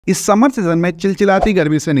इस summer season में चिलचिलाती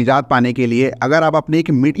गर्मी से निजात पाने के लिए अगर आप अपने एक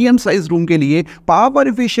मीडियम साइज रूम के लिए पावर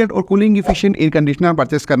इफिशिएंट और cooling efficient air conditioner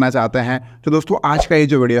purchase करना चाहते हैं तो दोस्तों आज का ये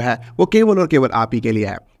जो वीडियो है वो केवल और केवल आप ही के लिए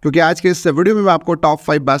है, क्योंकि आज के इस वीडियो में मैं आपको top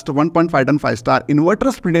 5 best 1.5 ton 5 star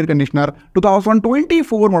inverter split air conditioner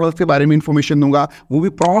 2024 models के बारे में इंफॉर्मेशन दूंगा, वो भी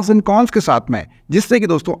प्रॉस एंड कॉन्स के साथ में, जिससे कि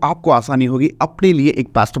दोस्तों आपको आसानी होगी अपने लिए एक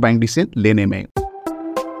बेस्ट बाइंग डिसीजन लेने में।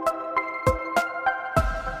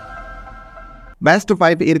 बेस्ट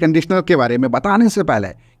 5 एयर कंडीशनर के बारे में बताने से पहले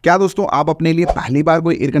क्या दोस्तों आप अपने लिए पहली बार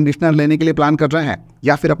कोई एयर कंडीशनर लेने के लिए प्लान कर रहे हैं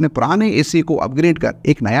या फिर अपने पुराने एसी को अपग्रेड कर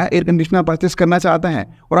एक नया एयर कंडीशनर परचेस करना चाहते हैं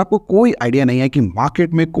और आपको कोई आइडिया नहीं है कि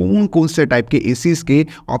मार्केट में कौन कौन से टाइप के एसीज के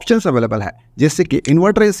ऑप्शंस अवेलेबल है, जैसे कि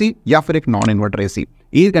इन्वर्टर एसी या फिर एक non inverter AC.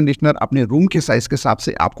 Air conditioner अपने रूम के साइज के हिसाब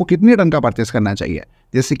से आपको कितने टन का परचेस करना चाहिए,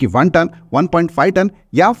 जैसे कि 1 टन, 1.5 टन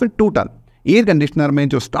या फिर 2 टन। एयर कंडीशनर में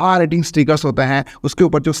जो स्टार रेटिंग स्टिकर्स होते हैं उसके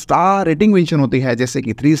ऊपर जो स्टार रेटिंग मेंशन होती है, जैसे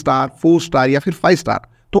कि 3 स्टार, 4 स्टार या फिर 5 स्टार,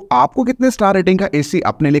 तो आपको कितने स्टार रेटिंग का एसी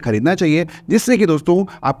अपने लिए खरीदना चाहिए जिससे कि दोस्तों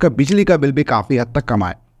आपका बिजली का बिल भी काफी हद तक कम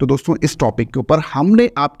आए। तो दोस्तों इस टॉपिक के ऊपर हमने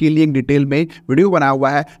आपके लिए एक डिटेल में वीडियो बनाया हुआ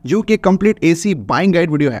है जो कि complete AC buying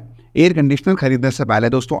guide video है। एयर कंडीशनर खरीदने से पहले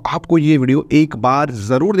दोस्तों आपको ये वीडियो एक बार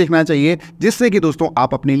जरूर देखना चाहिए, जिससे कि दोस्तों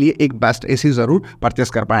आप अपने लिए एक बेस्ट एसी जरूर परचेस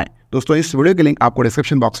कर पाएं। दोस्तों इस वीडियो की लिंक आपको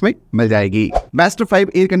डिस्क्रिप्शन बॉक्स में मिल जाएगी। बेस्ट 5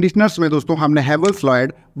 एयर कंडीशनर्स में दोस्तों हमने Havells,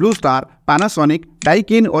 Lloyd, blue star, Panasonic,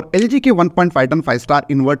 Daikin और एलजी के 1.5 ton 5 star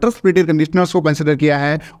inverter split air conditioners को कंसीडर किया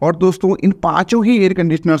है। और दोस्तों इन पांचों ही एयर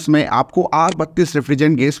कंडीशनर्स में आपको R32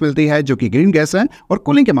 रेफ्रिजरेंट गैस मिलती है जो कि ग्रीन गैस है और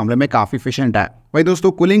कूलिंग के मामले में काफी एफिशिएंट है। वही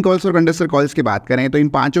दोस्तों कूलिंग कॉइल्स और कंडेंसर कॉइल्स की बात करें तो इन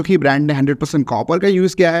पांचों ही ब्रांड ने 100% कॉपर का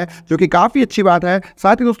यूज किया है, जो कि काफी अच्छी बात है।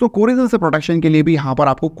 साथ ही दोस्तों कोरिजन से प्रोटेक्शन के लिए भी यहाँ पर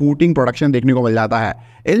आपको कोटिंग प्रोटेक्शन देखने को मिल जाता है।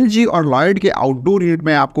 एलजी और लॉयड के आउटडोर यूनिट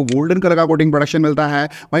में आपको गोल्डन कलर का कोटिंग प्रोटेक्शन मिलता है।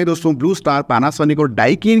 वहीं दोस्तों ब्लू स्टार, पैनासोनिक और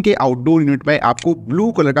डाइकिन के आउटडोर यूनिट में आपको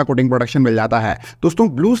ब्लू कलर का कोटिंग प्रोटेक्शन मिल जाता है। दोस्तों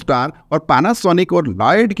ब्लू स्टार और पैनासोनिक और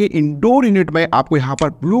लॉयड के इंडोर यूनिट में आपको यहाँ पर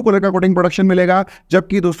ब्लू कलर का कोटिंग प्रोटेक्शन मिलेगा,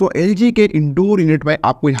 जबकि दोस्तों एलजी के इंडोर यूनिट में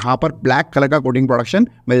आपको यहाँ पर ब्लैक कलर का कोटिंग प्रोटेक्शन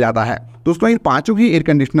मिल जाता है। दोस्तों इन पांचों ही एयर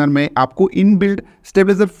कंडीशनर में आपको इनबिल्ट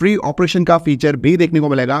स्टेबलाइजर फ्री ऑपरेशन का फीचर भी देखने को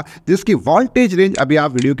मिलेगा, जिसकी वोल्टेज रेंज अभी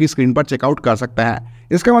आप वीडियो की स्क्रीन पर चेकआउट कर सकते हैं।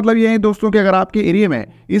 इसका मतलब यह है दोस्तों कि अगर आपके एरिया में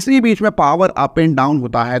इसी बीच में पावर अप एंड डाउन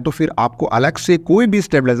होता है तो फिर आपको अलग से कोई भी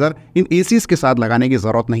स्टेबलाइजर इन एसीज के साथ लगाने की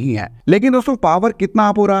जरूरत नहीं है। लेकिन दोस्तों पावर कितना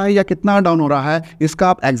अप हो रहा है या कितना डाउन हो रहा है इसका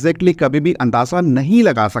आप एग्जैक्टली कभी भी अंदाजा नहीं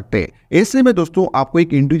लगा सकते। ऐसे में दोस्तों आपको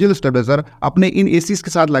एक इंडिविजुअल स्टेबलाइजर अपने इन एसीज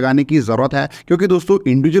के साथ लगाने की जरूरत है, क्योंकि दोस्तों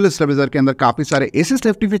इंडिविजुअल स्टेबलाइजर के अंदर काफी सारे ऐसे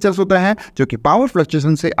सेफ्टी फीचर्स होते हैं जो कि पावर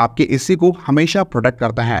फ्लक्चुएशन से आपके एसी को हमेशा प्रोटेक्ट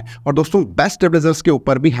करता है। और दोस्तों बेस्ट स्टेबलाइजर्स के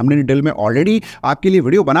ऊपर भी हमने डिटेल में ऑलरेडी आपके लिए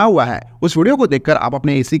वीडियो बना हुआ है, उस वीडियो को देखकर आप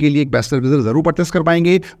अपने एसी के लिए एक बेस्ट स्टेबलाइजर जरूर परचेस कर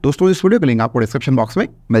पाएंगे। दोस्तों इस वीडियो की लिंक आपको डिस्क्रिप्शन बॉक्स में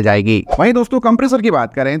मिल जाएगी। वहीं दोस्तों कंप्रेसर की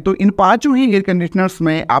बात करें तो इन पांचों ही एयर कंडीशनर्स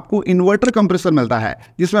में आपको इन्वर्टर कंप्रेसर मिलता है,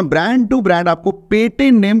 जिसमें ब्रांड टू ब्रांड आपको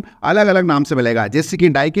पेटेंट नेम अलग अलग नाम से मिलेगा। जैसे कि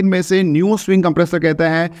डाइकिन में इसे न्यू स्विंग कंप्रेसर कहते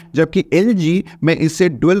हैं, जबकि एलजी में इसे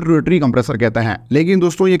डुअल रोटरी कंप्रेसर कहते हैं। लेकिन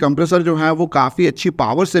दोस्तों ये कंप्रेसर जो है वो काफी अच्छी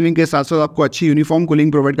पावर सेविंग के साथ साथ आपको अच्छी यूनिफॉर्म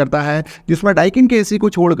कूलिंग प्रोवाइड करता है, जिसमें डाइकिन के एसी को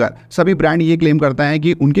छोड़कर सभी ब्रांड ये क्लेम करता है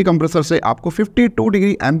कि उनके कंप्रेसर से आपको 52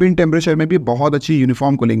 डिग्री एम्बिएंट टेम्परेचर में भी बहुत अच्छी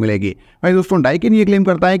यूनिफॉर्म कूलिंग मिलेगी। वहीं दोस्तों डाइकिन ये क्लेम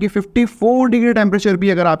करता है कि 54 डिग्री टेम्परेचर भी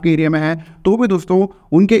अगर आपके एरिया में है तो भी दोस्तों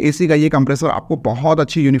उनके एसी का ये कंप्रेसर आपको बहुत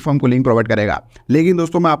अच्छी यूनिफॉर्म कूलिंग प्रोवाइड करेगा। लेकिन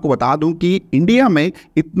दोस्तों मैं आपको बता दूं कि इंडिया में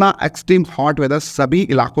इतना एक्सट्रीम हॉट वेदर सभी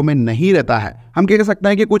इलाकों में नहीं रहता है। हम कह सकते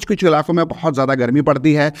हैं कि कुछ कुछ इलाकों में बहुत ज़्यादा गर्मी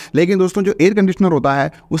पड़ती है, लेकिन दोस्तों जो एयर कंडीशनर होता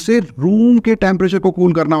है उसे रूम के टेम्परेचर को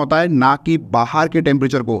कूल करना होता है, ना कि बाहर के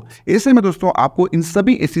टेम्परेचर को। ऐसे में दोस्तों आपको इन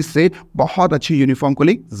सभी एसी से बहुत अच्छी यूनिफॉर्म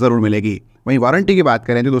कूलिंग जरूर मिलेगी। वहीं वारंटी की बात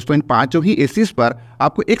करें तो दोस्तों इन पांचों ही एसीज पर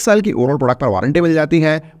आपको 1 साल की ओवरऑल प्रोडक्ट पर वारंटी मिल जाती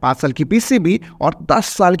है, 5 साल की पीसीबी और 10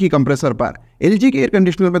 साल की कंप्रेसर पर। एलजी के एयर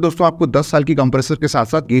कंडीशनर में दोस्तों आपको 10 साल की कंप्रेसर के साथ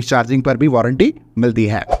साथ गैस चार्जिंग पर भी वारंटी मिलती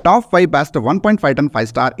है। Top 5 best 1.5 ton 5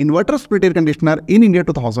 star inverter split air conditioner in India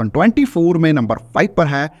 2024 में नंबर 5 पर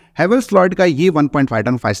है हेवल्स लॉयड का ये 1.5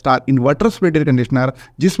 ton 5 star inverter split air conditioner,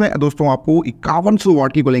 जिसमें दोस्तों आपको 5100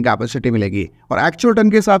 वाट की कूलिंग कैपेसिटी मिलेगी और एक्चुअल टन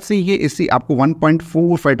के हिसाब से ये एसी आपको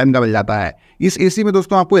 1.45 टन का मिल जाता है। इस एसी में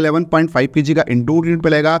दोस्तों आपको 11.5 kg का इंडोर यूनिट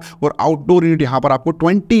मिलेगा और आउटडोर यूनिट यहाँ पर आपको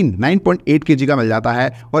 29.8 kg का मिल जाता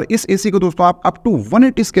है। और इस एसी को दोस्तों आप अप टू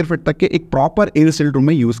 180 स्क्वायर फीट तक के एक प्रॉपर एयर सील्ड रूम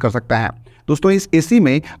में यूज कर सकते हैं। दोस्तों इस एसी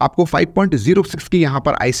में आपको 5.06 की यहाँ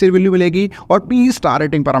पर आईसीआर वैल्यू मिलेगी और 20 स्टार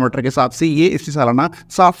रेटिंग पैरामीटर के हिसाब से ये एसी सालाना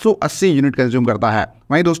 780 यूनिट कंज्यूम करता है।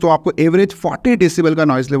 वहीं दोस्तों आपको एवरेज 40 डेसिबल का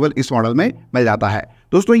नॉइज लेवल इस मॉडल में मिल जाता है।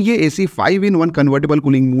 दोस्तों ये AC 5-in-1 convertible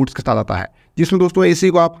cooling modes के साथ आता है, जिसमें दोस्तों एसी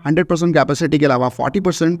को आप 100% कैपेसिटी के अलावा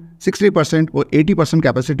 40%, 60% और 80%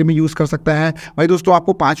 कैपेसिटी में यूज़ कर सकता है। वही दोस्तों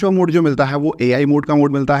आपको पांचवा मोड जो मिलता है वो AI मोड का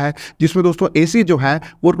मोड मिलता है, जिसमें दोस्तों एसी जो है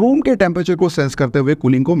वो रूम के टेम्परेचर को सेंस करते हुए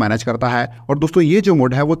कूलिंग को मैनेज करता है। और दोस्तों ये जो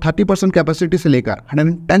मोड है वो 30% कैपेसिटी से लेकर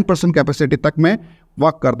 110% कैपेसिटी तक में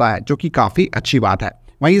वर्क करता है, जो कि काफ़ी अच्छी बात है।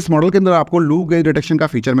 वहीं इस मॉडल के अंदर आपको लूप गेज डिटेक्शन का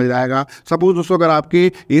फीचर मिल जाएगा। सपोज दोस्तों अगर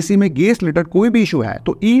आपके एसी में गैस रिलेटेड कोई भी इशू है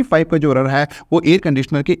तो E5 का जो एरर है वो एयर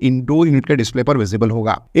कंडीशनर के इंडोर यूनिट के डिस्प्ले पर विजिबल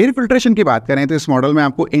होगा। एयर फिल्ट्रेशन की बात करें तो इस मॉडल में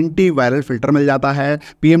आपको एंटी वायरल फिल्टर मिल जाता है,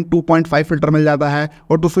 PM 2.5 फिल्टर मिल जाता है।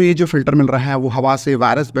 और दोस्तों ये जो फिल्टर मिल रहा है वो हवा से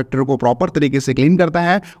वायरस बैक्टीरिया को प्रॉपर तरीके से क्लीन करता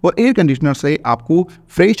है और एयर कंडीशनर से आपको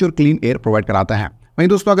फ्रेश और क्लीन एयर प्रोवाइड कराता है। वहीं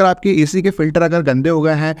दोस्तों अगर आपके एसी के फिल्टर अगर गंदे हो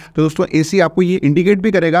गए हैं तो दोस्तों एसी आपको ये इंडिकेट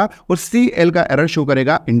भी करेगा और CL का एरर शो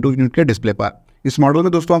करेगा इंडोर यूनिट के डिस्प्ले पर। इस मॉडल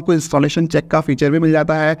में दोस्तों आपको इंस्टॉलेशन चेक का फीचर भी मिल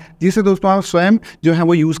जाता है, जिसे दोस्तों आप स्वयं जो है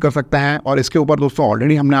वो यूज़ कर सकते हैं। और इसके ऊपर दोस्तों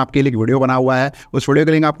ऑलरेडी हमने आपके लिए एक वीडियो बना हुआ है, उस वीडियो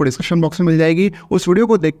की लिंक आपको डिस्क्रिप्शन बॉक्स में मिल जाएगी। उस वीडियो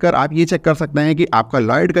को देखकर आप ये चेक कर सकते हैं कि आपका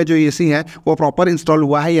लॉयड का जो एसी है वो प्रॉपर इंस्टॉल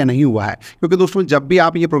हुआ है या नहीं हुआ है। क्योंकि दोस्तों जब भी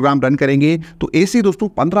आप ये प्रोग्राम रन करेंगे तो एसी दोस्तों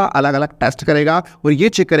 15 अलग अलग टेस्ट करेगा और ये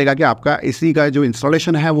चेक करेगा कि आपका एसी का जो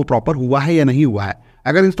इंस्टॉलेशन है वो प्रॉपर हुआ है या नहीं हुआ है।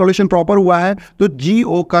 अगर इंस्टॉलेशन प्रॉपर हुआ है तो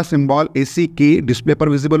GO का सिंबल एसी के डिस्प्ले पर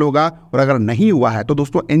विजिबल होगा, और अगर नहीं हुआ है तो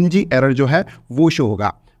दोस्तों NG एरर जो है वो शो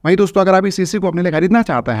होगा। वहीं दोस्तों अगर आप इस एसी को अपने लिए खरीदना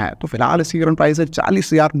चाहते हैं तो फिलहाल इसकी करंट प्राइस है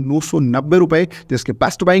 40,990 रुपए, जिसकी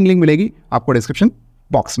बेस्ट बाइंग लिंक मिलेगी आपको डिस्क्रिप्शन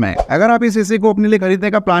बॉक्स में। अगर आप इस एसी को अपने लिए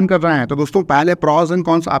खरीदने का प्लान कर रहे हैं तो दोस्तों पहले प्रॉस एंड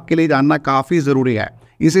कॉन्स आपके लिए जानना काफ़ी ज़रूरी है।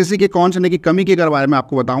 इस एसी के कौन से की कमी के बारे में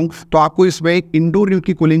आपको बताऊं तो आपको इसमें इंडोर यूनिट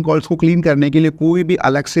की कूलिंग कॉइल्स को क्लीन करने के लिए कोई भी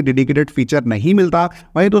अलग से डेडिकेटेड फीचर नहीं मिलता।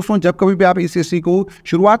 वहीं दोस्तों जब कभी भी आप इस एसी को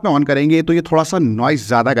शुरुआत में ऑन करेंगे तो ये थोड़ा सा नॉइस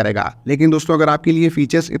ज़्यादा करेगा, लेकिन दोस्तों अगर आपके लिए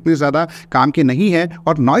फीचर्स इतने ज़्यादा काम के नहीं है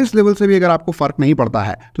और नॉइस लेवल से भी अगर आपको फ़र्क नहीं पड़ता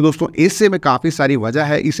है तो दोस्तों इससे में काफ़ी सारी वजह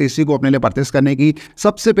है इस एसी को अपने लिए परचेस करने की।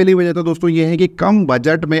 सबसे पहली वजह तो दोस्तों ये है कि कम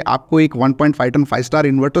बजट में आपको एक 1.5 ton 5 star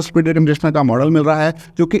inverter speed air conditioner का मॉडल मिल रहा है,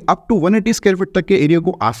 जो कि अप टू 180 स्क्वायर फीट तक के एरिया को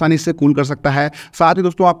आसानी से कूल कर सकता है। साथ ही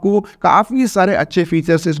दोस्तों आपको काफी सारे अच्छे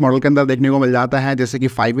फीचर्स इस मॉडल के अंदर देखने को मिल जाता है, जैसे कि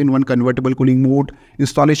 5-in-1 convertible cooling mode,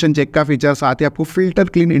 installation check का फीचर, साथ ही आपको फिल्टर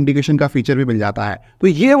क्लीन इंडिकेशन का फीचर भी मिल जाता है। तो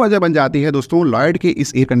ये वजह बन जाती है दोस्तों लॉयड के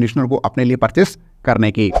इस एयर कंडीशनर को अपने लिए परचेस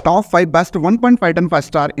करने की। Top 5 best 1.5 ton 5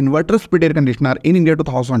 star inverter speed air conditioner in India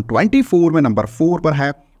 2024 में नंबर 4 पर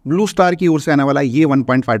है ब्लू स्टार की ओर से आने वाला ये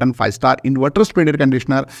 1.5 ton 5 star inverter speed air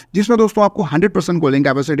conditioner, जिसमें दोस्तों आपको 100% कूलिंग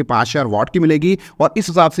कैपेसिटी 5000 वाट की मिलेगी। और इस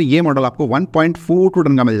हिसाब से ये मॉडल आपको 1.42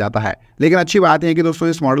 टन का मिल जाता है। लेकिन अच्छी बात है कि दोस्तों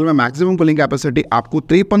इस मॉडल में मैक्सिमम कूलिंग कैपेसिटी आपको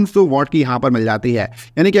 5300 वाट की यहाँ पर मिल जाती है।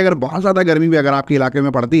 यानी कि अगर बहुत ज़्यादा गर्मी भी अगर आपके इलाके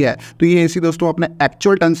में पड़ती है तो ये एसी दोस्तों अपने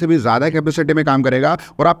एक्चुअल टन से भी ज़्यादा कैपेसिटी में काम करेगा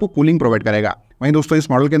और आपको कूलिंग प्रोवाइड करेगा। वहीं दोस्तों इस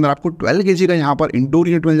मॉडल के अंदर आपको 12 kg का यहाँ पर इंडोर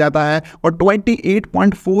यूनिट मिल जाता है और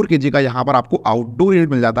 28.4 kg का यहाँ पर आपको आउटडोर यूनिट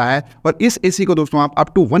मिल जाता है। और इस एसी को दोस्तों आप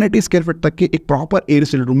अप टू 180 स्क्वायर फीट तक के एक प्रॉपर एयर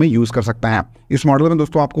सील्ड रूम में यूज कर सकते हैं। इस मॉडल में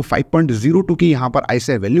दोस्तों आपको 5.02 की यहाँ पर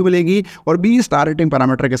ICI वैल्यू मिलेगी और 20 स्टार रेटिंग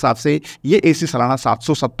पैरामीटर के हिसाब से ये एसी सालाना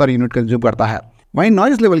 770 यूनिट कंज्यूम करता है। वहीं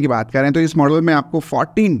नॉइज लेवल की बात करें तो इस मॉडल में आपको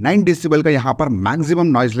 49 डेसिबल का यहाँ पर मैक्सिमम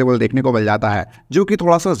नॉइज लेवल देखने को मिल जाता है, जो कि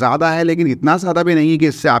थोड़ा सा ज़्यादा है, लेकिन इतना ज़्यादा भी नहीं है कि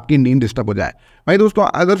इससे आपकी नींद डिस्टर्ब हो जाए। वहीं दोस्तों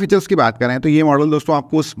अदर फीचर्स की बात करें तो ये मॉडल दोस्तों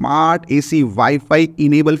आपको smart AC wifi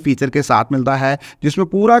enable feature के साथ मिलता है, जिसमें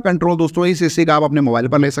पूरा कंट्रोल दोस्तों इस एसी का आप अपने मोबाइल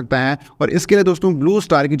पर ले सकते हैं। और इसके लिए दोस्तों ब्लू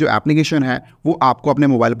स्टार की जो एप्लीकेशन है वो आपको अपने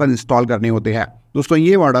मोबाइल पर इंस्टॉल करनी होती है। दोस्तों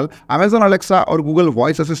ये मॉडल Amazon Alexa और Google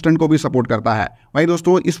वॉइस असिस्टेंट को भी सपोर्ट करता है। वहीं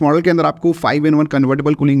दोस्तों इस मॉडल के अंदर आपको 5-in-1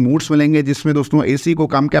 कन्वर्टेबल कूलिंग मोड्स मिलेंगे, जिसमें दोस्तों एसी को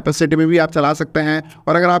कम कैपेसिटी में भी आप चला सकते हैं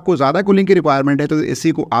और अगर आपको ज़्यादा कूलिंग की रिक्वायरमेंट है तो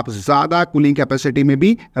एसी को आप ज़्यादा कूलिंग कैपेसिटी में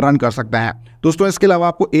भी रन कर सकते हैं। दोस्तों इसके अलावा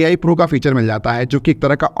आपको AI प्रो का फीचर मिल जाता है, जो कि एक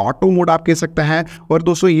तरह का ऑटो मोड आप कह सकते हैं। और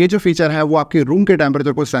दोस्तों ये जो फीचर है वो आपके रूम के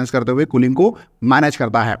टेम्परेचर को सेंस करते हुए कूलिंग को मैनेज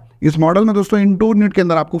करता है। इस मॉडल में दोस्तों इंडोर यूनिट के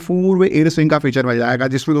अंदर आपको 4-वे एयर स्विंग का फीचर मिल जाएगा,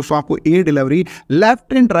 जिसमें दोस्तों आपको air delivery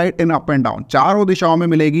left and right and up and down चारों दिशाओं में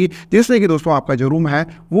मिलेगी, जिससे कि दोस्तों आपका जो रूम है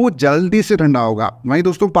वो जल्दी से ठंडा होगा। वहीं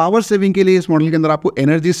दोस्तों पावर सेविंग के लिए इस मॉडल के अंदर आपको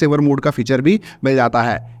एनर्जी सेवर मोड का फीचर भी मिल जाता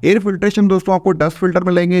है। एयर फिल्ट्रेशन दोस्तों आपको डस्ट फिल्टर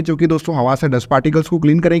मिलेंगे, जो कि दोस्तों हवा से डस्ट पार्टिकल्स को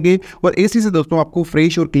क्लीन करेंगे और एसी से दोस्तों आपको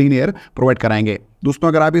फ्रेश और क्लीन एयर प्रोवाइड कराएंगे। दोस्तों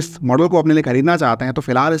अगर आप इस मॉडल को अपने लिए खरीदना चाहते हैं तो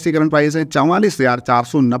फिलहाल इसकी करंट प्राइस है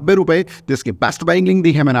 44,490 रुपए, जिसकी बेस्ट बाइंग लिंक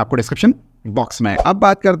दी है मैंने आपको डिस्क्रिप्शन बॉक्स में। अब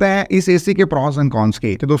बात करते हैं इस एसी के प्रॉस एंड कॉन्स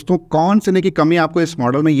की। तो दोस्तों कौन से की कमी आपको इस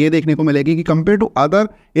मॉडल में ये देखने को मिलेगी कि compare to other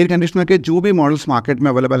air conditioner के जो भी मॉडल्स मार्केट में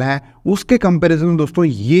अवेलेबल है उसके कंपैरिजन में दोस्तों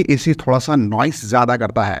ये एसी थोड़ा सा नॉइस ज्यादा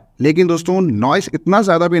करता है। लेकिन दोस्तों नॉइस इतना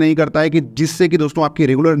ज्यादा भी नहीं करता है कि जिससे कि दोस्तों आपकी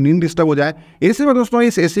रेगुलर नींद डिस्टर्ब हो जाए। ऐसे में दोस्तों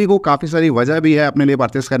इस एसी को काफी सारी वजह भी है अपने लिए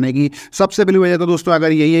परचेस करने की। सबसे पहली वजह तो दोस्तों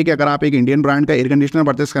अगर यही है कि अगर आप एक इंडियन ब्रांड का एयर कंडीशनर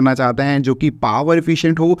परचेस करना चाहते हैं जो कि पावर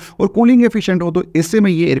एफिशिएंट हो और कूलिंग एफिशिएंट हो, तो इससे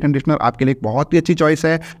में ये एयर कंडीशनर आपके लिए बहुत ही अच्छी चॉइस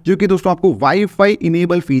है, जो कि दोस्तों आपको वाईफाई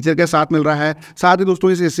इनेबल फीचर के साथ मिल रहा है। साथ ही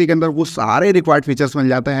दोस्तों इस एसी के अंदर वो सारे रिक्वायर्ड फीचर्स मिल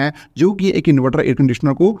जाते हैं जो कि एक इन्वर्टर एयर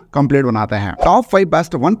कंडीशनर को कंप्लीट बनाते हैं। Top 5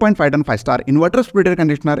 best 1.5 star inverter split air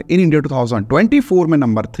conditioner in India 2024 में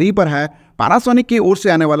नंबर 3 पर है पैनासोनिक की ओर से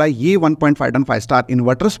आने वाला ये 1.5 star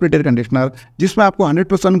inverter split air conditioner, जिसमें आपको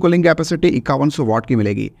 100% कूलिंग कैपेसिटी 5100 वाट की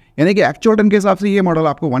मिलेगी। यानी कि एक्चुअल टन के हिसाब से ये मॉडल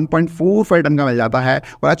आपको 1.45 टन का मिल जाता है।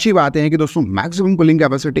 और अच्छी बात है कि दोस्तों मैक्सिमम कूलिंग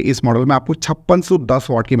कैपेसिटी इस मॉडल में आपको 5610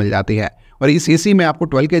 वाट की मिल जाती है। और इस एसी में आपको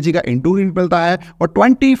 12 kg का इंडोर यूनिट मिलता है और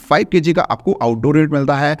 25 kg का आपको आउटडोर यूनिट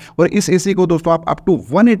मिलता है। और इस एसी को दोस्तों आप अप टू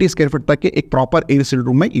 180 स्क्वायर फीट तक के एक प्रॉपर एयर सील्ड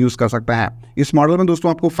रूम में यूज कर सकते हैं। इस मॉडल में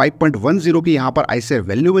दोस्तों आपको 5.10 की यहाँ पर आईसीआर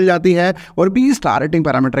वैल्यू मिल जाती है और 20 स्टार रेटिंग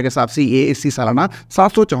पैरामीटर के हिसाब से ये एसी सालाना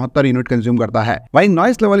 774 यूनिट कंज्यूम करता है। वहीं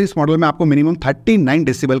नॉइस लेवल इस मॉडल में आपको मिनिमम 39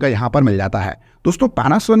 डेसिबल का यहाँ पर मिल जाता है। दोस्तों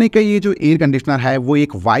पैनासोनिक का ये जो एयर कंडीशनर है वो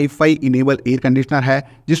एक वाईफाई इनेबल एयर कंडीशनर है,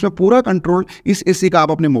 जिसमें पूरा कंट्रोल इस एसी का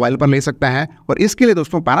आप अपने मोबाइल पर ले सकते हैं। और इसके लिए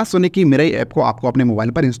दोस्तों पैनासोनिक की मिरई ऐप को आपको अपने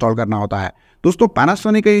मोबाइल पर इंस्टॉल करना होता है। दोस्तों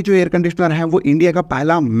पैनासोनिक का ये जो एयर कंडीशनर है वो इंडिया का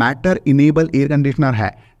पहला मैटर इनेबल एयर कंडीशनर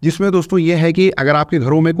है, जिसमें दोस्तों ये है कि अगर आपके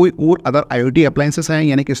घरों में कोई और अदर IoT अप्लायंसेस हैं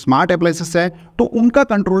यानी कि स्मार्ट अप्लायंसेस है तो उनका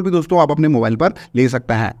कंट्रोल भी दोस्तों आप अपने मोबाइल पर ले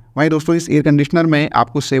सकते हैं। वहीं दोस्तों इस एयर कंडीशनर में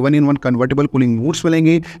आपको 7-in-1 कन्वर्टेबल कूलिंग मोड्स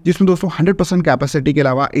मिलेंगे, जिसमें दोस्तों 100% कैपेसिटी के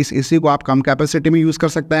अलावा इस एसी को आप कम कैपेसिटी में यूज़ कर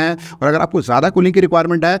सकते हैं और अगर आपको ज़्यादा कूलिंग की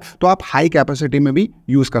रिक्वायरमेंट है तो आप हाई कैपेसिटी में भी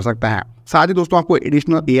यूज़ कर सकते हैं। साथ ही दोस्तों आपको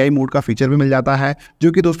एडिशनल AI मोड का फीचर भी मिल जाता है,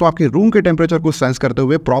 जो कि दोस्तों आपके रूम के टेम्परेचर को सेंस करते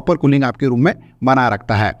हुए प्रॉपर कूलिंग आपके रूम में बनाए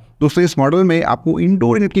रखता है। दोस्तों इस मॉडल में आपको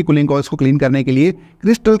इंडोर यूनिट की कूलिंग कॉइल्स को क्लीन करने के लिए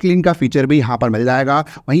क्रिस्टल क्लीन का फीचर भी यहाँ पर मिल जाएगा।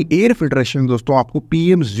 वहीं एयर फिल्ट्रेशन दोस्तों आपको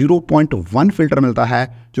PM 0.1 फिल्टर मिलता है,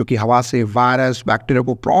 जो कि हवा से वायरस बैक्टीरिया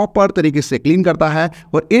को प्रॉपर तरीके से क्लीन करता है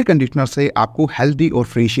और एयर कंडीशनर से आपको हेल्दी और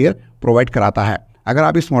फ्रेश एयर प्रोवाइड कराता है। अगर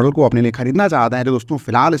आप इस मॉडल को अपने लिए खरीदना चाहते हैं तो दोस्तों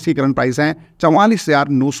फिलहाल इसकी करंट प्राइस है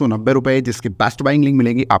 44,990 रुपए, जिसकी बेस्ट बाइंग लिंक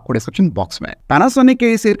मिलेगी आपको डिस्क्रिप्शन बॉक्स में। पैनासोनिक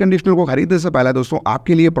के इस एयर कंडीशनर को खरीदने से पहले दोस्तों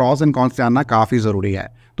आपके लिए प्रॉस एंड कॉन्स जानना काफी जरूरी है।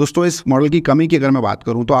 दोस्तों इस मॉडल की कमी की अगर मैं बात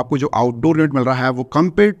करूं तो आपको जो आउटडोर यूनिट मिल रहा है वो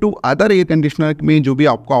compare to other air conditioner में जो भी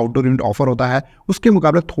आपको आउटडोर यूनिट ऑफर होता है उसके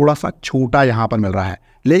मुकाबले थोड़ा सा छोटा यहाँ पर मिल रहा है।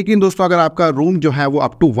 लेकिन दोस्तों अगर आपका रूम जो है वो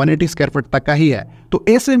अप टू 180 स्क्वायर फीट तक का ही है तो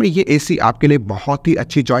ऐसे में ये एसी आपके लिए बहुत ही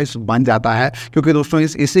अच्छी चॉइस बन जाता है, क्योंकि दोस्तों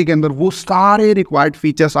इस एसी के अंदर वो सारे रिक्वायर्ड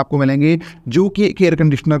फीचर्स आपको मिलेंगे जो कि एक एयर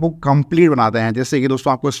कंडीशनर को कंप्लीट बनाते हैं। जैसे कि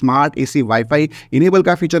दोस्तों आपको स्मार्ट एसी वाईफाई इनेबल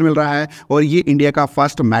का फीचर मिल रहा है और ये इंडिया का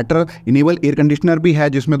first matter enable air conditioner भी है,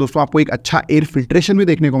 जिसमें दोस्तों आपको एक अच्छा एयर फिल्ट्रेशन भी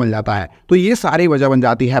देखने को मिल जाता है। तो ये सारी वजह बन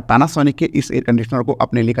जाती है पैनासोनिक के इस एयर कंडीशनर को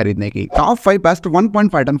अपने लिए खरीदने की। Top 5 best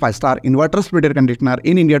 1.5 star inverter split air conditioner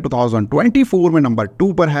in India 2024 में नंबर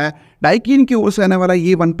 2 पर है डाइकिन की ओर से आने वाला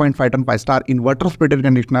ये 1.5 star inverter split air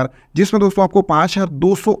conditioner, जिसमें दोस्तों आपको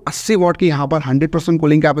 5280 वाट की यहाँ पर 100%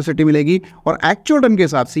 कूलिंग कैपेसिटी मिलेगी और एक्चुअल टन के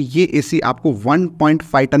हिसाब से ये एसी आपको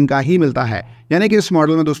 1.5 टन का ही मिलता है। यानी कि इस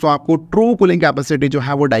मॉडल में दोस्तों आपको ट्रू कूलिंग कैपेसिटी जो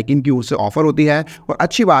है वो डाइकिन की ओर से ऑफर होती है। और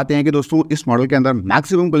अच्छी बात है कि दोस्तों इस मॉडल के अंदर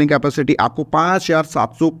मैक्सिमम कूलिंग कैपेसिटी आपको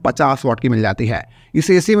 5750 वाट की मिल जाती है। इस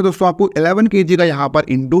एसी में दोस्तों आपको 11 kg का यहाँ पर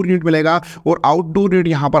इंडोर यूनिट मिलेगा और आउटडोर यूनिट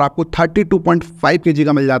यहाँ पर आपको 32.5 kg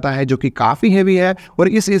का मिल जाता है, जो कि काफी हैवी है। और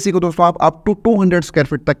इस एसी को दोस्तों आप अप टू 200 स्क्वायर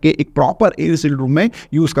फीट तक के एक प्रॉपर एयर सील्ड रूम में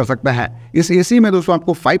यूज कर सकते हैं। इस एसी में दोस्तों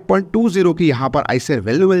आपको 5.20 की यहाँ पर आईसीआर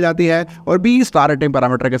वैल्यू मिल जाती है और 20 स्टार रेटिंग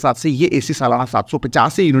पैरामीटर के साथ से ये एसी सालाना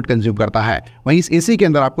 785 यूनिट कंज्यूम करता है। वहीं इस एसी के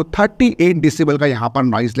अंदर आपको 38 डेसिबल का यहाँ पर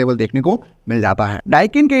नॉइज लेवल देखने को मिल जाता है।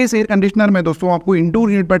 डाइकिन के इस एयर कंडीशनर में दोस्तों आपको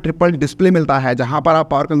इंडोर यूनिट पर ट्रिपल डिस्प्ले मिलता है, जहां पर आप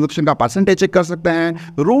पावर कंजप्शन का परसेंटेज चेक कर सकते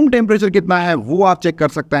हैं, रूम टेम्परेचर कितना है वो आप चेक कर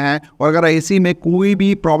सकते हैं और अगर एसी में कोई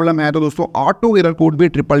भी प्रॉब्लम है तो दोस्तों ऑटो एरर कोड भी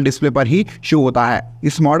ट्रिपल डिस्प्ले पर ही शो होता है।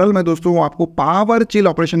 इस मॉडल में दोस्तों आपको पावर चिल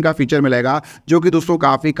ऑपरेशन का फीचर मिलेगा, जो कि दोस्तों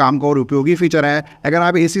काफी काम का और उपयोगी फीचर है। अगर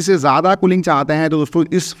आप एसी से ज्यादा कूलिंग चाहते हैं तो दोस्तों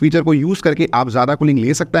इस फीचर को यूज करके आप ज्यादा कूलिंग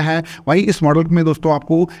ले सकते हैं। वहीं इस मॉडल में दोस्तों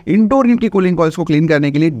आपको इंडोर यूनिट की कूलिंग कॉइल्स को क्लीन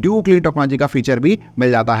करने के लिए ड्यू क्लीन टेक्नोलॉजी का फीचर भी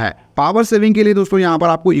मिल जाता है। पावर सेविंग के लिए दोस्तों यहाँ पर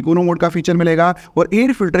आपको इकोनो मोड का फीचर मिलेगा और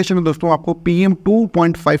एयर फिल्ट्रेशन में दोस्तों आपको PM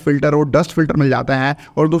 2.5 फिल्टर और डस्ट फिल्टर मिल जाता है।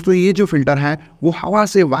 और दोस्तों ये जो फिल्टर है वो हवा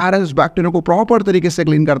से वायरस बैक्टीरिया को प्रॉपर तरीके से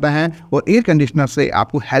क्लीन करता है और एयर कंडीशनर से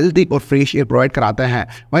आपको हेल्दी और फ्रेश एयर प्रोवाइड कराते हैं।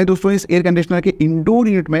 वहीं दोस्तों इस एयर कंडीशनर के इंडोर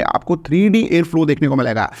यूनिट में आपको 3D एयर फ्लो देखने को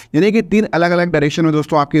मिलेगा, यानी कि 3 अलग अलग डायरेक्शन में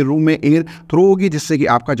दोस्तों आपके रूम में एयर थ्रो होगी, जिससे कि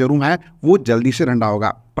आपका जो रूम है वो जल्दी से ठंडा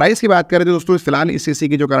होगा। प्राइस की बात करें तो दोस्तों फिलहाल इस एसी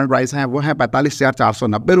की जो करंट प्राइस है वो है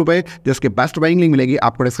 45,490 रुपए, जिसके बेस्ट बाइंग लिंक मिलेगी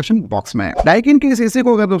आपको डिस्क्रिप्शन बॉक्स में। डाइकिन की इस एसी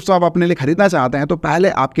को अगर दोस्तों आप अपने लिए खरीदना चाहते हैं तो पहले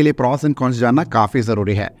आपके लिए प्रॉस एंड कॉन्स जानना काफी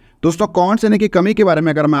जरूरी है। दोस्तों कॉन्स यानी कि कमी के बारे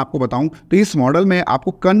में अगर मैं आपको बताऊं तो इस मॉडल में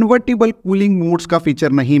आपको कन्वर्टेबल कूलिंग मोड्स का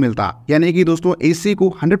फीचर नहीं मिलता, यानी कि दोस्तों एसी को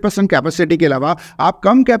 100% कैपेसिटी के अलावा आप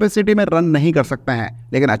कम कैपेसिटी में रन नहीं कर सकते हैं।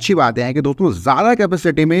 लेकिन अच्छी बात यह है कि दोस्तों ज़्यादा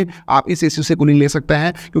कैपेसिटी में आप इस एसी से कूलिंग ले सकते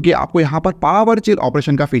हैं, क्योंकि आपको यहाँ पर पावर चिल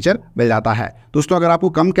ऑपरेशन का फीचर मिल जाता है। दोस्तों अगर आपको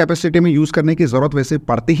कम कैपेसिटी में यूज़ करने की ज़रूरत वैसे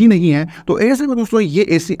पड़ती ही नहीं है तो ऐसे में दोस्तों ये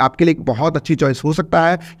एसी आपके लिए एक बहुत अच्छी चॉइस हो सकता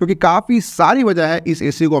है, क्योंकि काफ़ी सारी वजह है इस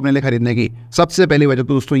एसी को अपने लिए खरीदने की। सबसे पहली वजह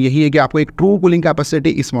तो दोस्तों यही है कि आपको एक ट्रू कूलिंग कैपेसिटी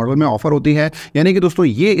इस मॉडल में ऑफर होती है, यानी कि दोस्तों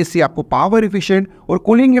ये एसी आपको पावर एफिशिएंट और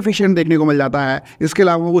कूलिंग एफिशिएंट देखने को मिल जाता है। इसके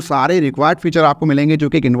अलावा वो सारे रिक्वायर्ड फीचर आपको मिलेंगे जो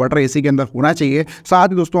कि एक इन्वर्टर एसी के अंदर होना चाहिए। साथ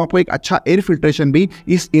ही दोस्तों आपको एक अच्छा एयर फिल्ट्रेशन भी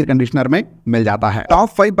इस एयर कंडीशनर में मिल जाता है।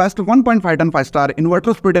 Top 5 best 1.5 ton 5 star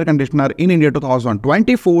inverter split air conditioner in India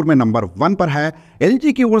 2024 में नंबर 1 पर है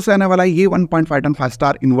LG की ओर से आने वाला ये 1.5 ton 5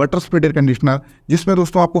 star inverter split air conditioner, जिसमें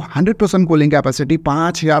दोस्तों आपको 100% कूलिंग कैपेसिटी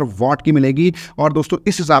 5000 वाट की मिलेगी। और दोस्तों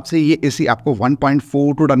इस हिसाब से ये एसी आपको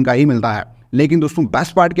 1.42 टन का ही मिलता है। लेकिन दोस्तों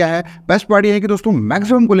बेस्ट पार्ट क्या है? बेस्ट पार्ट ये है कि दोस्तों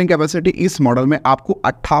मैक्सिमम कूलिंग कैपेसिटी इस मॉडल में आपको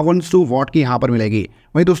 5800 वाट की यहाँ पर मिलेगी।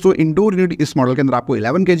 वहीं दोस्तों इंडोर यूनिट इस मॉडल के अंदर आपको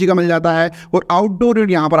 11 kg का मिल जाता है और आउटडोर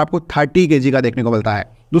यूनिट यहाँ पर आपको 30 kg का देखने को मिलता है।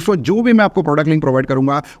 दोस्तों जो भी मैं आपको प्रोडक्ट लिंक प्रोवाइड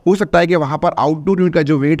करूंगा हो सकता है कि वहां पर आउटडोर यूनिट का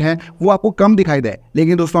जो वेट है वो आपको कम दिखाई दे,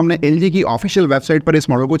 लेकिन दोस्तों हमने LG की ऑफिशियल वेबसाइट पर इस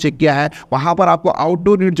मॉडल को चेक किया है, वहां पर आपको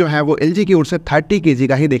आउटडोर यूनिट जो है वो LG की ओर से 30 kg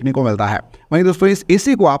का ही देखने को मिलता है। वहीं दोस्तों इस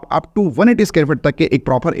एसी को आप अप टू 180 स्क्वायर फीट तक के एक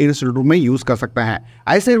प्रॉपर एयर सील्ड रूम में यूज कर सकते हैं।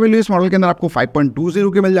 ऐसे वैल्यू इस मॉडल के अंदर आपको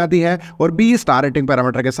 5.20 की मिल जाती है और B स्टार रेटिंग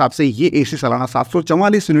पैरामीटर के हिसाब से ये एसी सालाना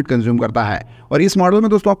 744 यूनिट कंज्यूम करता है। और इस मॉडल में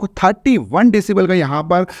दोस्तों आपको 31 डेसिबल का यहाँ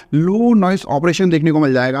पर लो नॉइस ऑपरेशन देखने को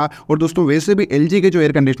मिल जाएगा। और दोस्तों वैसे भी LG के जो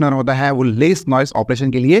एयर कंडीशनर होता है वो लेस नॉइस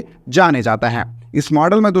ऑपरेशन के लिए जाने जाता है। इस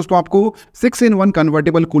मॉडल में दोस्तों आपको 6-in-1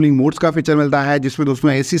 कन्वर्टेबल कूलिंग मोड्स का फीचर मिलता है, जिसमें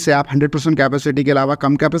दोस्तों एसी से आप 100% कैपेसिटी के अलावा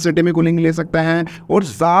कम कैपेसिटी में कूलिंग ले सकते हैं और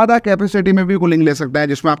ज़्यादा कैपेसिटी में भी कूलिंग ले सकते हैं,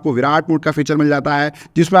 जिसमें आपको विराट मोड का फीचर मिल जाता है,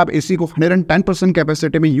 जिसमें आप एसी को 110%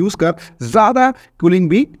 कैपेसिटी में यूज़ कर ज़्यादा कूलिंग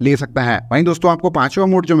भी ले सकते हैं। वहीं दोस्तों आपको 5वां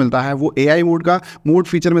मोड जो मिलता है वो AI मोड का मोड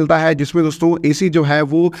फीचर मिलता है, जिसमें दोस्तों एसी जो है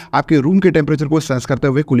वो आपके रूम के टेम्परेचर को सेंस करते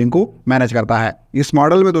हुए कूलिंग को मैनेज करता है। इस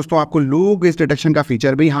मॉडल में दोस्तों आपको लो गैस डिटेक्शन का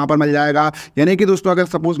फीचर भी यहाँ पर मिल जाएगा, यानी कि दोस्तों अगर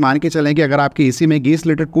सपोज मान के चलें कि अगर आपके एसी में गैस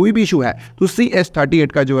रिलेटेड कोई भी इशू है तो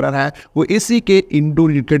CS38 का जो एरर है वो एसी के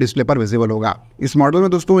इंडोर यूनिट के डिस्प्ले पर विजिबल होगा। इस मॉडल में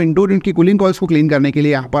दोस्तों इंडोर यूनिट की कूलिंग कॉइल्स को क्लीन करने के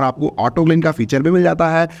लिए यहाँ पर आपको ऑटो क्लीन का फीचर भी मिल जाता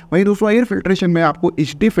है। वहीं दोस्तों एयर फिल्ट्रेशन में आपको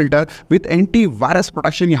HD filter with anti virus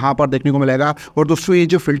protection यहाँ पर देखने को मिलेगा। और दोस्तों ये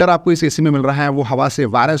जो फिल्टर आपको इस एसी में मिल रहा है वो हवा से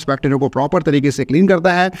वायरस बैक्टीरिया को प्रॉपर तरीके से क्लीन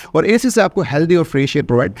करता है और एसी से आपको हेल्दी और फ्रेश एयर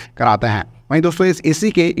प्रोवाइड कराता है। वहीं दोस्तों इस एसी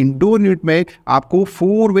के इंडोर यूनिट में आपको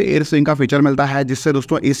 4-वे एयर स्विंग का फीचर मिलता है, जिससे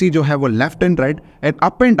दोस्तों एसी जो है वो left and right and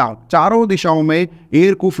up and down चारों दिशाओं में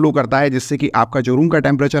एयर को फ्लो करता है, जिससे कि आपका जो रूम का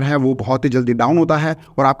टेम्परेचर है वो बहुत ही जल्दी डाउन होता है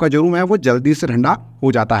और आपका जो रूम है वो जल्दी से ठंडा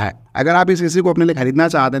हो जाता है। अगर आप इस एसी को अपने लिए खरीदना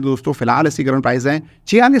चाहते हैं तो दोस्तों फिलहाल इसकी करंट प्राइस है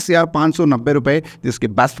 46,590 रुपए, जिसकी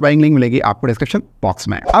बेस्ट बाइंग लिंक मिलेगी आपको डिस्क्रिप्शन बॉक्स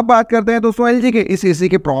में। अब बात करते हैं दोस्तों LG के इस एसी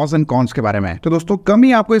के प्रॉस एंड कॉन्स के बारे में। तो दोस्तों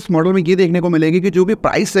कमी आपको इस मॉडल में ये देखने को मिलेगी कि जो भी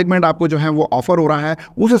प्राइस सेगमेंट आपको जो है वो ऑफर हो रहा है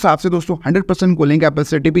उस हिसाब से दोस्तों 100% कूलिंग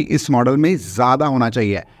कैपेसिटी भी इस मॉडल में ज्यादा होना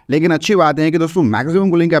चाहिए। लेकिन अच्छी बात है कि दोस्तों मैक्सिमम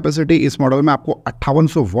कूलिंग कैपेसिटी इस मॉडल में आपको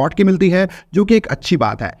 5800 वाट की मिलती है, जो कि एक अच्छी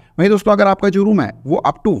बात है। वहीं दोस्तों अगर आपका जो रूम है वो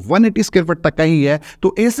अप टू 180 स्क्वायर फीट तक का ही है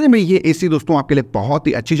तो ऐसे में ये एसी दोस्तों आपके लिए बहुत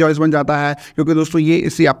ही अच्छी चॉइस बन जाता है, क्योंकि दोस्तों ये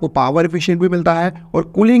एसी आपको पावर एफिशिएंट भी मिलता है और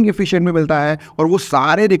कूलिंग एफिशिएंट भी मिलता है और वो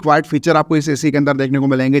सारे रिक्वायर्ड फीचर आपको इस एसी के अंदर देखने को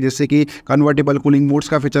मिलेंगे, जैसे कि कन्वर्टेबल कूलिंग मोड्स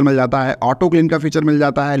का फीचर मिल जाता है, ऑटो क्लीन का फीचर मिल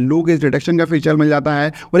जाता है, लो गैस डिटेक्शन का फीचर मिल जाता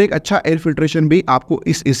है और एक अच्छा एयर फिल्ट्रेशन भी आपको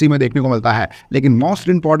इस एसी में देखने को मिलता है। लेकिन मोस्ट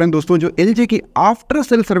इंपॉर्टेंट दोस्तों जो LG की आफ्टर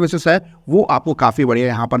सेल सर्विसेज है वो आपको काफी बढ़िया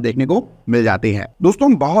यहाँ पर देखने को मिल जाती है।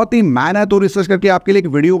 दोस्तों बहुत ही मेहनत और रिसर्च करके आपके लिए एक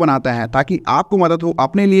वीडियो बनाते हैं ताकि आपको मदद हो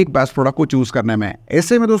अपने लिए एक बेस्ट प्रोडक्ट को चूज करने में।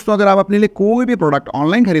 ऐसे में दोस्तों अगर आप अपने लिए कोई भी प्रोडक्ट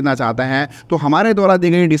ऑनलाइन खरीदना चाहते हैं तो हमारे द्वारा दी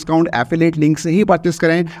गई डिस्काउंट एफिलिएट लिंक से ही परचेस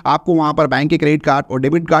करें। आपको वहां पर बैंक के क्रेडिट कार्ड और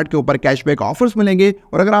डेबिट कार्ड के ऊपर कैशबैक ऑफर्स मिलेंगे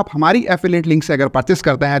और अगर आप हमारी एफिलिएट लिंक से अगर परचेस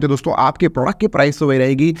करते हैं तो दोस्तों आपके प्रोडक्ट की प्राइस तो वही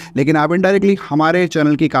रहेगी, लेकिन आप इनडायरेक्टली हमारे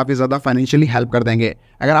चैनल की काफी ज्यादा फाइनेंशियली हेल्प कर देंगे।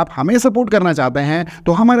 अगर आप हमें सपोर्ट करना चाहते हैं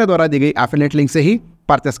तो हमारे द्वारा दी गई एफिलिएट लिंक से ही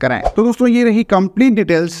परचेस करें। तो दोस्तों ये रही complete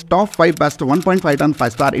details top 5 best 1.5 ton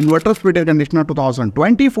 5 star inverter split air conditioner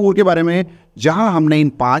 2024 के बारे में, जहां हमने इन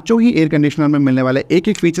पांचों ही एयर कंडीशनर में मिलने वाले एक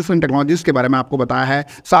एक फीचर्स एंड टेक्नोलॉजीज के बारे में आपको बताया है,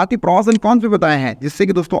 साथ ही प्रॉस एंड कॉन्स भी बताए हैं, जिससे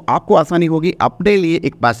कि दोस्तों आपको आसानी होगी अपने लिए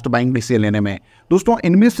एक बेस्ट बाइंग डिसीजन लेने में। दोस्तों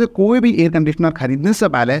इनमें से कोई भी एयर कंडीशनर खरीदने से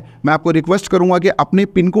पहले मैं आपको रिक्वेस्ट करूंगा कि अपने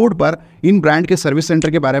पिन कोड पर इन ब्रांड के सर्विस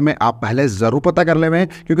सेंटर के बारे में आप पहले जरूर पता कर लें,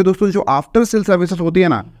 क्योंकि दोस्तों जो आफ्टर सेल सर्विसेज होती है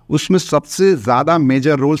ना, उसमें सबसे ज्यादा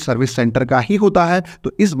मेजर रोल सर्विस सेंटर का ही होता है,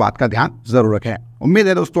 तो इस बात का ध्यान जरूर रखें। उम्मीद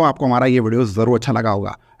है दोस्तों आपको हमारा ये वीडियो जरूर अच्छा लगा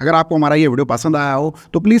होगा। अगर आपको हमारा ये वीडियो पसंद आया हो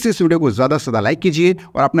तो प्लीज इस वीडियो को ज्यादा से ज्यादा लाइक कीजिए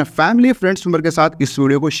और अपने फैमिली फ्रेंड्स मेंबर के साथ इस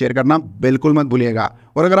वीडियो को शेयर करना बिल्कुल मत भूलिएगा।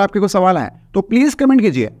 और अगर आपके कोई सवाल है तो प्लीज कमेंट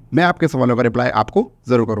कीजिए, मैं आपके सवालों का रिप्लाई आपको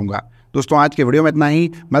जरूर करूंगा। दोस्तों आज के वीडियो में इतना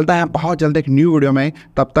ही, मिलता है बहुत जल्द एक न्यू वीडियो में,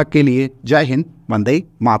 तब तक के लिए जय हिंद, वंदे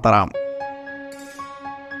मातरम।